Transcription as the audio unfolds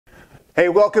Hey,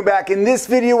 welcome back. In this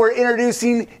video, we're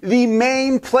introducing the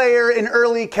main player in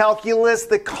early calculus,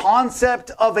 the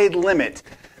concept of a limit.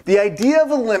 The idea of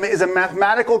a limit is a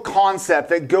mathematical concept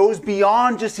that goes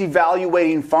beyond just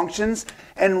evaluating functions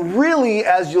and really,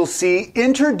 as you'll see,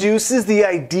 introduces the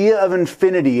idea of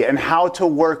infinity and how to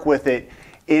work with it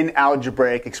in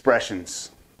algebraic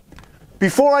expressions.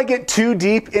 Before I get too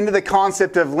deep into the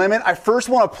concept of limit, I first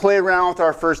want to play around with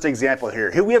our first example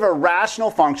here. Here we have a rational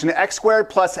function, x squared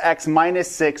plus x minus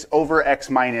 6 over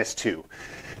x minus 2.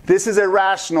 This is a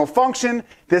rational function.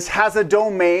 This has a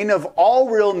domain of all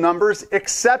real numbers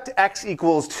except x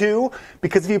equals 2,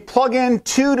 because if you plug in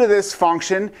 2 to this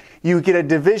function, you get a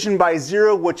division by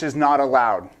 0, which is not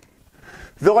allowed.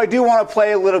 Though I do want to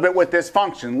play a little bit with this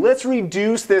function. Let's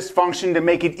reduce this function to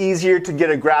make it easier to get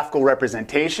a graphical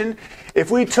representation. If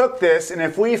we took this and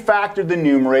if we factored the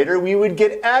numerator, we would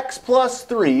get x plus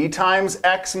 3 times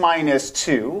x minus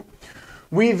 2.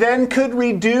 We then could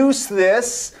reduce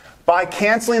this by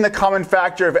canceling the common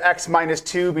factor of x minus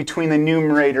 2 between the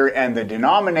numerator and the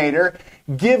denominator,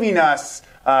 giving us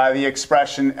the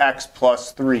expression x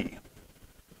plus 3.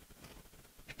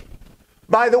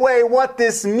 By the way, what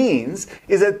this means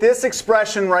is that this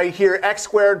expression right here, x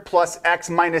squared plus x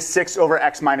minus 6 over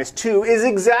x minus 2, is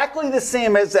exactly the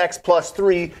same as x plus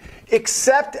 3,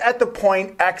 except at the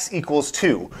point x equals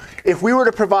 2. If we were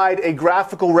to provide a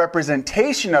graphical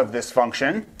representation of this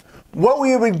function, what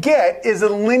we would get is a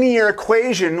linear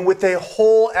equation with a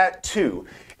hole at 2.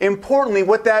 Importantly,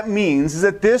 what that means is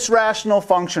that this rational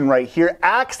function right here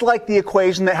acts like the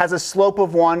equation that has a slope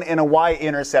of 1 and a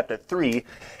y-intercept at 3,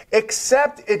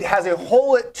 except it has a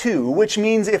hole at 2, which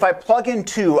means if I plug in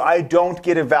 2, I don't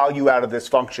get a value out of this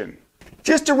function.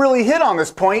 Just to really hit on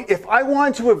this point, if I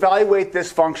wanted to evaluate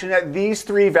this function at these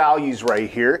three values right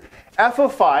here, f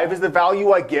of 5 is the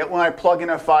value I get when I plug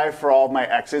in a 5 for all of my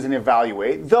x's and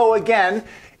evaluate. Though again,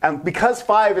 because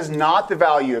 5 is not the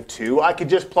value of 2, I could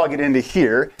just plug it into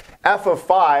here. F of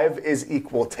 5 is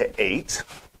equal to 8.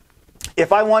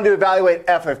 If I wanted to evaluate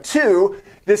f of 2,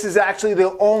 this is actually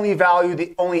the only value,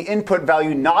 the only input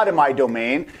value not in my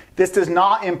domain. This does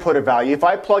not input a value. If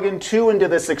I plug in 2 into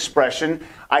this expression,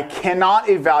 I cannot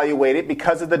evaluate it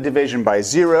because of the division by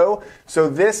 0. So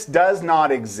this does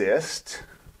not exist.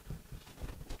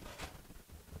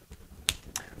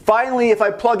 Finally, if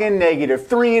I plug in negative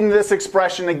 3 into this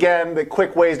expression, again, the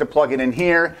quick way is to plug it in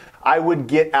here, I would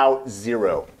get out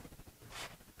 0.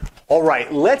 All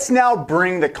right, let's now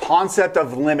bring the concept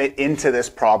of limit into this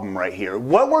problem right here.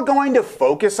 What we're going to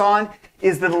focus on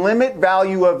is the limit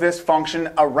value of this function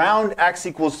around x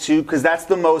equals 2, because that's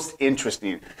the most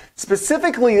interesting.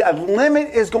 Specifically, a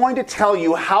limit is going to tell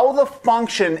you how the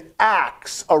function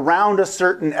acts around a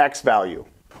certain x value.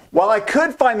 While I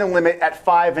could find the limit at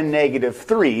 5 and negative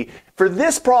 3, for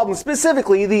this problem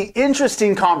specifically, the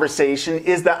interesting conversation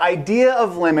is the idea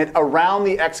of limit around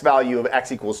the x value of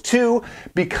x equals 2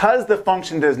 because the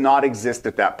function does not exist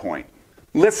at that point.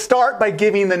 Let's start by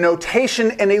giving the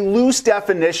notation and a loose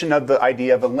definition of the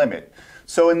idea of a limit.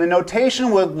 So in the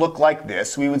notation would look like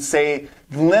this. We would say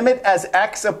limit as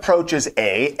x approaches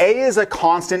a. A is a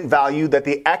constant value that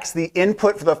the x, the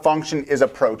input for the function, is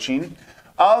approaching,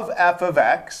 of f of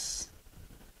x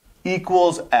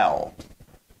equals L.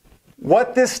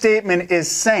 What this statement is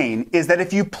saying is that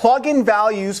if you plug in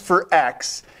values for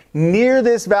x near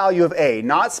this value of a,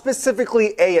 not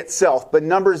specifically a itself, but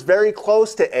numbers very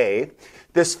close to a,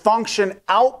 this function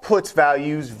outputs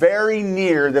values very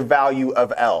near the value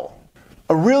of L.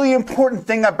 A really important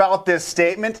thing about this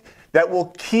statement that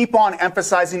we'll keep on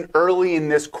emphasizing early in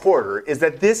this quarter is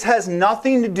that this has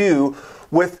nothing to do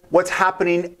with what's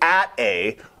happening at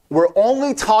a. We're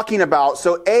only talking about,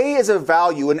 so a is a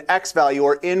value, an x value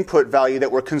or input value that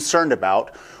we're concerned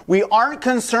about. We aren't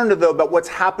concerned though about what's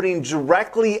happening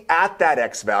directly at that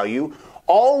x value.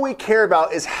 All we care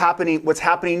about is what's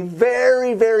happening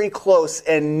very, very close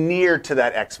and near to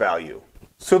that x value.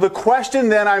 So the question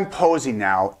that I'm posing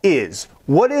now is,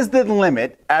 what is the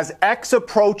limit as x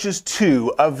approaches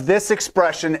 2 of this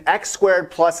expression x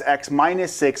squared plus x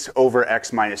minus 6 over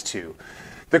x minus 2?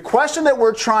 The question that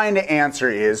we're trying to answer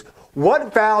is,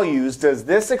 what values does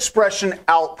this expression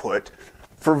output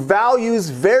for values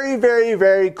very, very,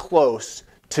 very close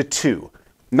to 2?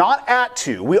 Not at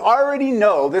 2. We already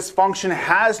know this function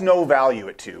has no value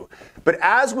at 2. But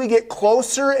as we get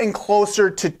closer and closer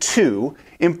to 2,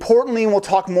 importantly, and we'll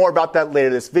talk more about that later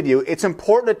in this video, it's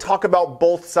important to talk about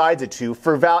both sides of 2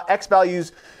 for x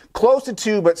values close to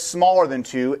 2 but smaller than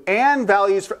 2, and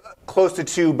values close to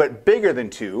 2 but bigger than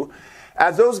 2.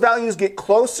 As those values get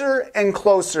closer and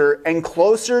closer and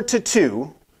closer to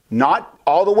 2, not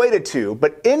all the way to 2,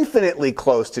 but infinitely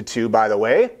close to 2, by the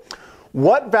way,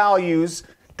 what values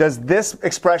does this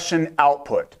expression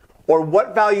output? Or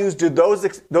what values do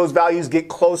those values get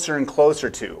closer and closer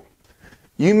to?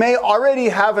 You may already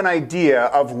have an idea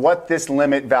of what this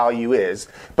limit value is,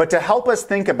 but to help us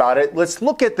think about it, let's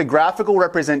look at the graphical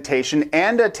representation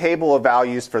and a table of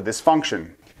values for this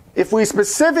function. If we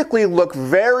specifically look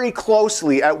very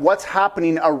closely at what's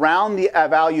happening around the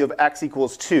value of x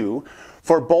equals 2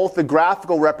 for both the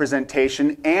graphical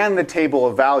representation and the table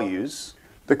of values,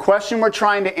 the question we're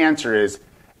trying to answer is,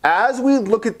 as we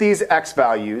look at these x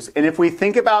values, and if we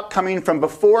think about coming from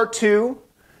before 2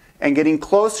 and getting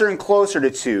closer and closer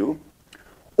to 2,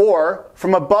 or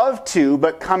from above 2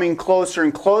 but coming closer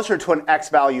and closer to an x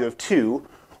value of 2,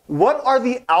 what are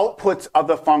the outputs of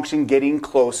the function getting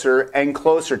closer and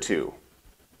closer to?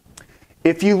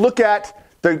 If you look at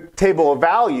the table of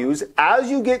values, as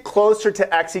you get closer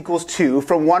to x equals 2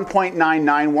 from 1.99,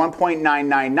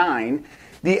 1.999,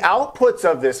 the outputs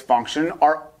of this function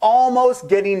are almost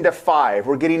getting to 5.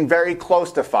 We're getting very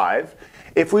close to 5.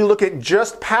 If we look at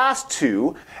just past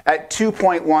 2, at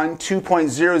 2.1,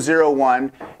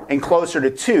 2.001, and closer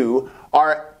to 2,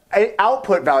 our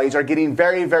output values are getting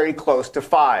very, very close to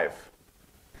 5.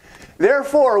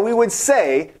 Therefore, we would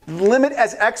say limit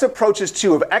as x approaches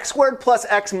 2 of x squared plus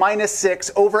x minus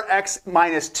 6 over x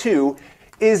minus 2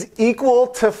 is equal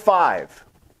to 5.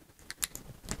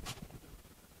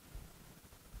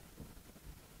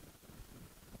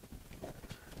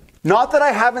 Not that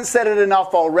I haven't said it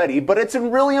enough already, but it's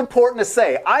really important to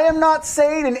say. I am not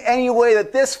saying in any way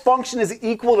that this function is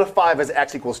equal to 5 as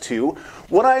x equals 2.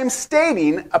 What I am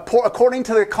stating, according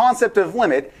to the concept of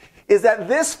limit, is that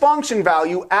this function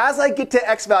value, as I get to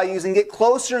x values and get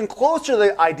closer and closer to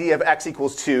the idea of x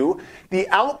equals 2, the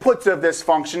outputs of this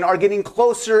function are getting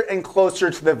closer and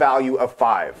closer to the value of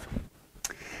 5.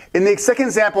 In the second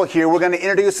example here, we're going to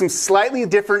introduce some slightly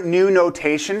different new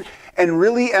notation and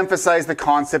really emphasize the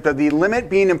concept of the limit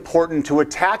being important to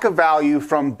attack a value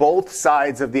from both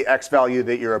sides of the x value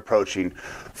that you're approaching.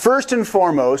 First and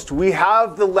foremost, we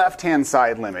have the left-hand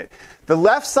side limit. The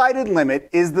left-sided limit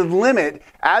is the limit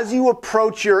as you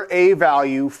approach your a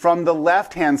value from the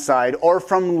left-hand side or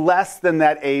from less than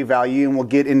that a value, and we'll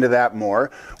get into that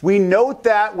more. We note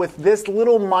that with this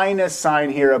little minus sign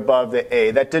here above the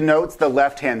a that denotes the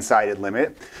left-hand sided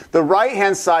limit. The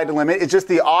right-hand sided limit is just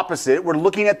the opposite. We're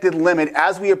looking at the limit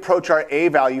as we approach our a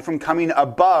value from coming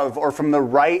above or from the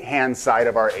right-hand side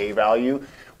of our a value.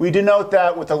 We denote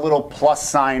that with a little plus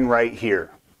sign right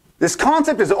here. This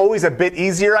concept is always a bit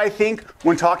easier, I think,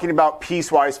 when talking about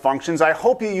piecewise functions. I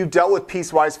hope that you dealt with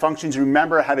piecewise functions,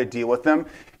 remember how to deal with them.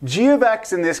 G of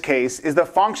x in this case is the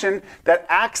function that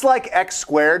acts like x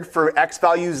squared for x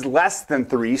values less than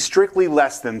 3, strictly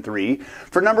less than 3.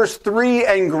 For numbers 3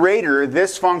 and greater,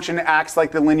 this function acts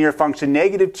like the linear function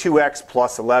negative 2x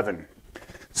plus 11.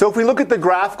 So if we look at the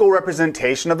graphical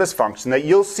representation of this function, that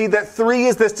you'll see that 3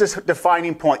 is this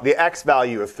defining point, the x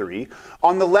value of 3.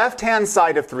 On the left-hand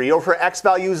side of 3, or for x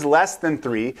values less than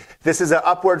 3, this is an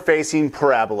upward-facing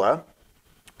parabola.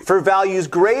 For values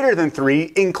greater than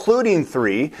 3, including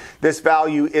 3, this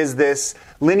value is this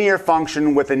linear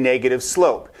function with a negative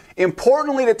slope.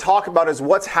 Importantly to talk about is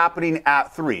what's happening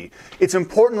at 3. It's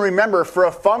important to remember for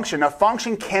a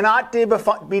function cannot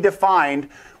be defined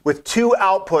with two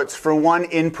outputs for one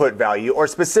input value, or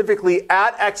specifically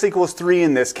at x equals 3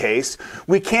 in this case,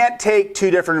 we can't take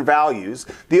two different values.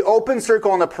 The open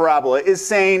circle on the parabola is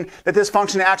saying that this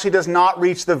function actually does not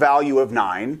reach the value of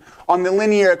 9. On the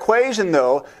linear equation,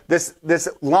 though, this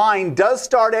line does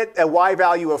start at a y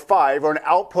value of 5, or an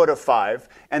output of 5,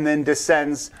 and then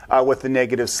descends with the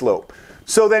negative slope.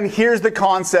 So then here's the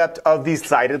concept of these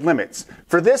sided limits.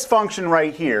 For this function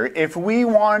right here, if we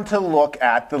wanted to look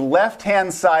at the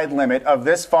left-hand side limit of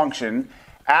this function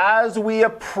as we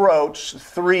approach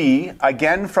 3,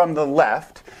 again from the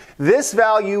left, this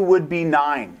value would be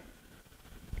 9.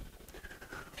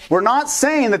 We're not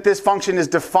saying that this function is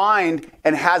defined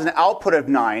and has an output of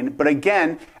 9, but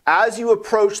again, as you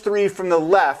approach 3 from the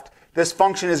left, this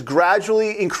function is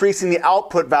gradually increasing the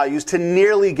output values to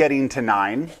nearly getting to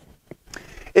 9.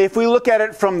 If we look at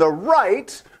it from the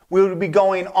right, we would be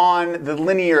going on the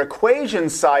linear equation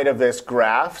side of this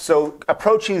graph. So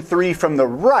approaching 3 from the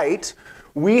right,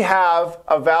 we have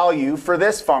a value for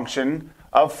this function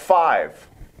of 5.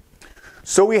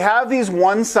 So we have these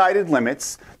one-sided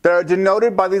limits that are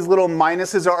denoted by these little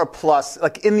minuses or a plus,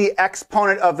 like in the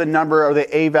exponent of the number or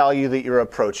the a value that you're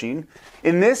approaching.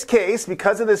 In this case,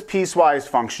 because of this piecewise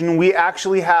function, we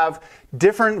actually have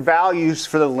different values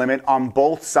for the limit on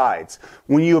both sides.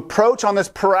 When you approach on this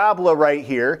parabola right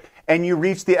here, and you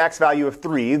reach the x value of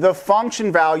 3, the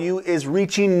function value is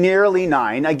reaching nearly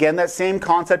 9. Again, that same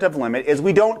concept of limit is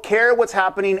we don't care what's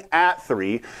happening at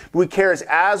 3. We care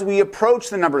as we approach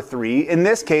the number 3, in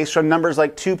this case from numbers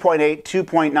like 2.8,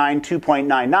 2.9,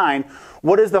 2.99,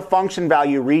 what is the function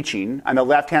value reaching? On the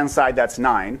left-hand side, that's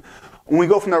 9. When we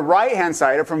go from the right-hand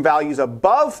side, or from values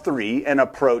above 3 and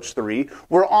approach 3,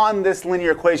 we're on this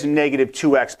linear equation negative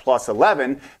 2x plus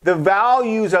 11. The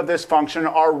values of this function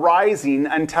are rising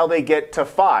until they get to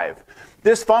 5.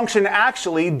 This function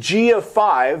actually, g of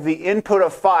 5, the input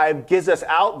of 5, gives us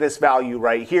out this value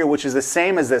right here, which is the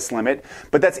same as this limit,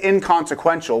 but that's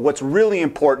inconsequential. What's really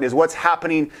important is what's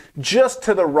happening just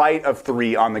to the right of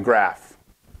 3 on the graph.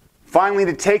 Finally,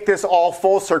 to take this all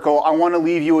full circle, I want to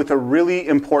leave you with a really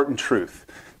important truth.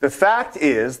 The fact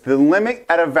is, the limit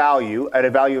at a value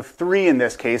of 3 in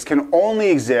this case, can only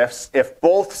exist if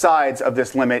both sides of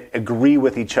this limit agree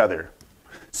with each other.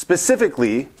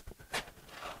 Specifically,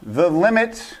 the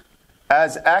limit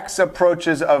as x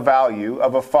approaches a value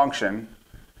of a function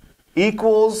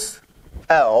equals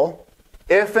L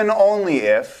if and only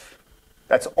if,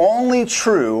 that's only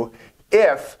true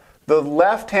if the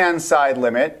left-hand side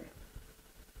limit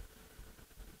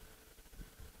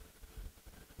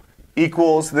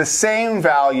equals the same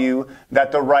value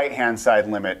that the right-hand side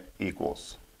limit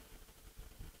equals.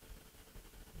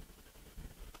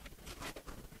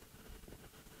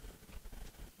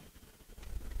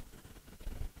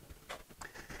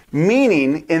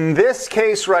 Meaning, in this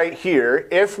case right here,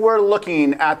 if we're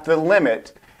looking at the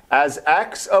limit as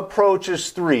x approaches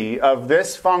 3 of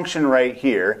this function right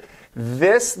here,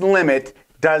 this limit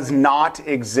does not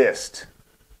exist.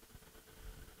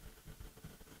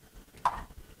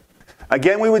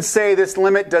 Again, we would say this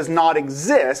limit does not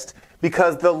exist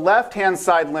because the left-hand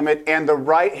side limit and the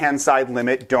right-hand side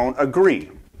limit don't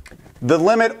agree. The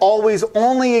limit always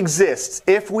only exists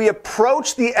if we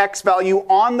approach the x value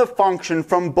on the function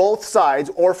from both sides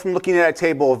or from looking at a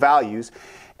table of values,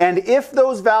 and if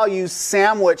those values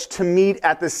sandwich to meet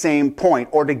at the same point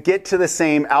or to get to the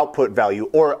same output value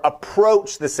or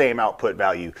approach the same output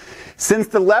value. Since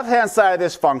the left-hand side of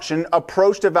this function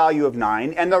approached a value of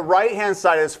 9 and the right-hand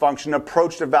side of this function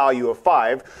approached a value of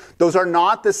 5, those are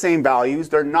not the same values,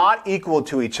 they're not equal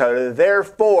to each other,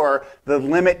 therefore the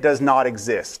limit does not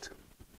exist.